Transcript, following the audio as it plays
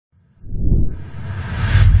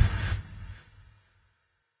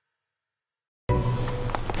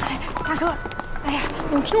哥，哎呀，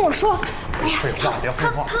你听我说，哎呀，废话，别废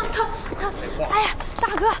话，哎呀，大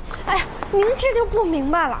哥，哎呀，您这就不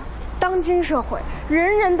明白了。当今社会，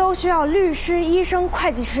人人都需要律师、医生、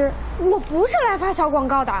会计师。我不是来发小广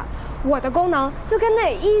告的，我的功能就跟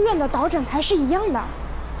那医院的导诊台是一样的。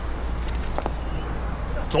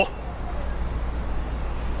走。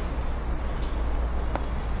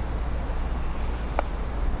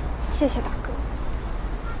谢谢大哥。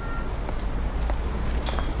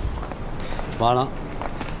完了，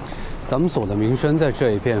咱们所的名声在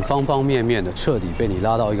这一片方方面面的彻底被你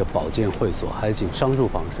拉到一个保健会所还仅商住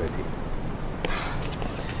房水平。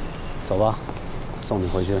走吧，送你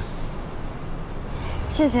回去。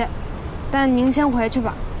谢谢，但您先回去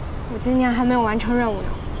吧，我今天还没有完成任务呢，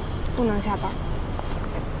不能下班。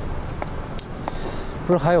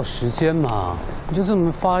不是还有时间吗？你就这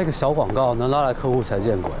么发一个小广告，能拉来客户才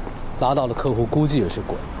见鬼，拉到的客户估计也是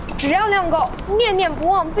鬼。只要量够，念念不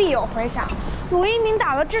忘必有回响。鲁一鸣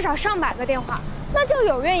打了至少上百个电话，那就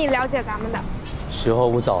有愿意了解咱们的。时候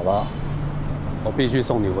不早了，我必须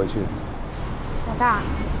送你回去。老大，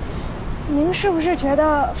您是不是觉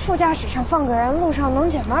得副驾驶上放个人，路上能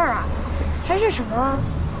解闷儿啊？还是什么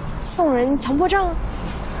送人强迫症？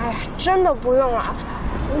哎呀，真的不用了，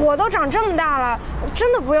我都长这么大了，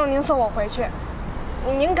真的不用您送我回去。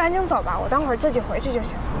您赶紧走吧，我待会儿自己回去就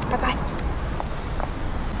行了。拜拜。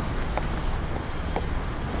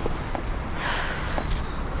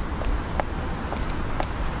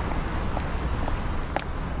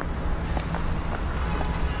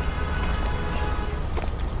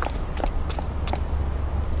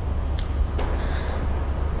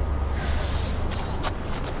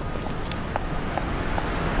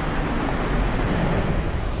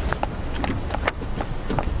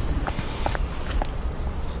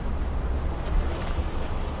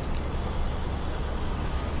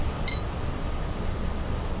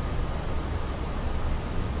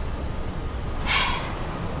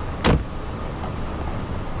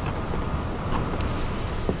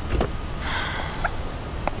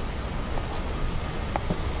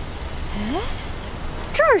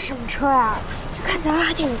这是什么车呀？这看起来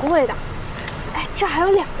还挺贵的。哎，这还有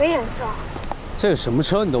2个颜色。这个什么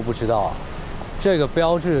车你都不知道啊？这个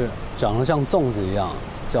标志长得像粽子一样，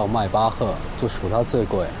叫迈巴赫，就属它最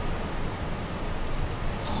贵。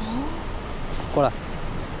哦，过来。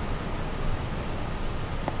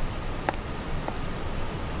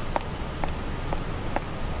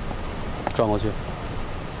转过去。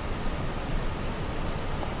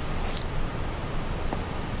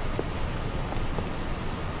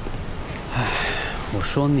哎，我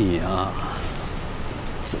说你啊，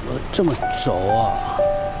怎么这么轴啊？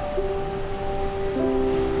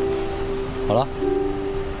好了。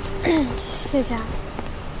谢谢啊，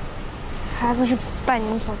还不是拜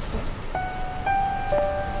您所赐。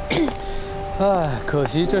哎，可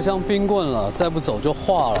惜这箱冰棍了，再不走就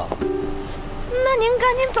化了。那您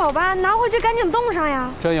赶紧走吧，拿回去赶紧冻上呀。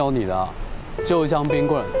真有你的，就一箱冰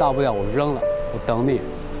棍，大不了我扔了，我等你。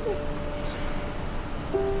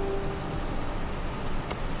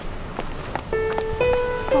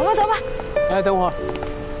走吧，走吧。哎，等会儿，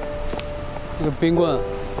这个冰棍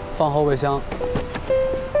放后备箱。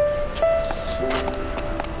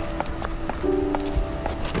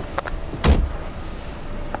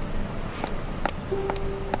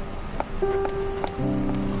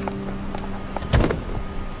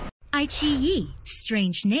iQiyi,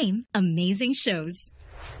 strange name, amazing shows.